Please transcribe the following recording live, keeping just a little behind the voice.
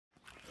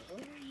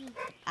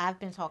I've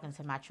been talking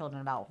to my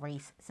children about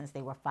race since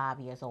they were 5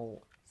 years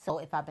old. So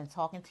if I've been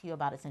talking to you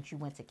about it since you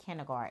went to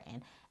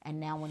kindergarten, and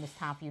now when it's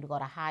time for you to go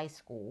to high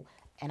school,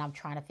 and I'm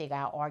trying to figure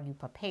out, are you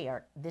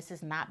prepared? This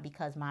is not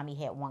because mommy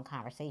had one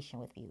conversation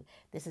with you.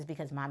 This is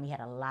because mommy had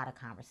a lot of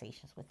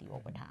conversations with you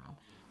over time.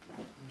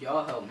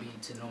 Y'all helped me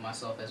to know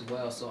myself as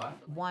well.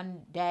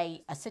 One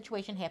day, a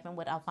situation happened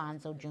with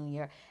Alphonso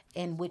Jr.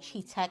 in which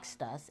he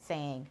texted us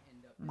saying,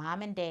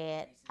 Mom and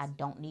Dad, I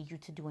don't need you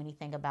to do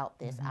anything about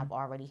this. I've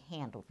already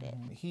handled it.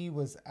 He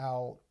was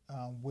out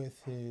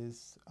with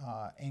his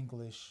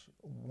English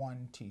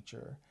 1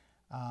 teacher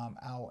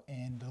out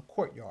in the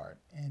courtyard.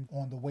 And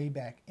on the way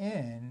back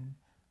in,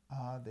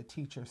 the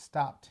teacher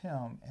stopped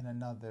him and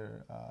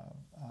another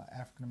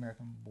African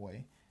American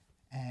boy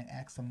and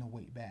asked him to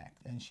wait back.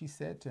 And she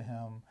said to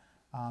him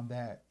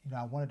that,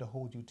 I wanted to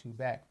hold you 2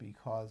 back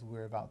because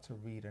we're about to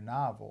read a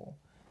novel.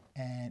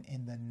 And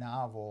in the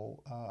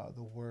novel,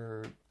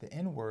 the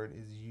N word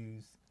is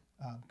used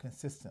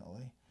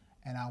consistently.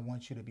 And I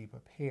want you to be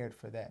prepared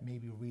for that.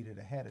 Maybe read it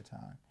ahead of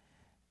time.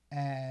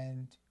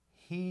 And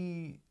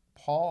he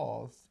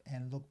paused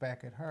and looked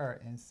back at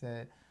her and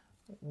said,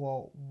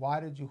 well, why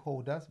did you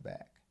hold us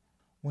back?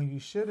 When you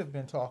should have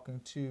been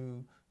talking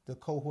to the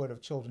cohort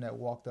of children that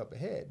walked up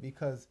ahead,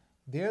 because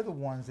they're the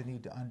ones that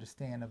need to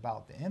understand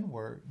about the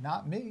N-word,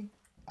 not me.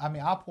 I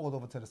mean, I pulled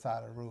over to the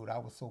side of the road. I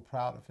was so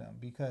proud of him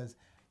because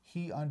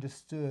he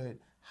understood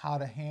how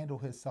to handle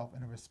himself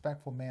in a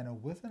respectful manner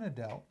with an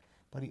adult,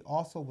 but he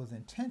also was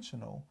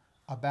intentional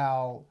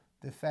about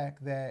the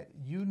fact that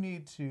you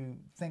need to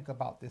think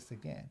about this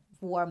again.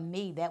 For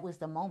me, that was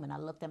the moment. I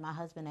looked at my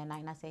husband that night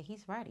and I said,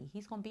 he's ready.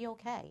 He's going to be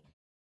okay.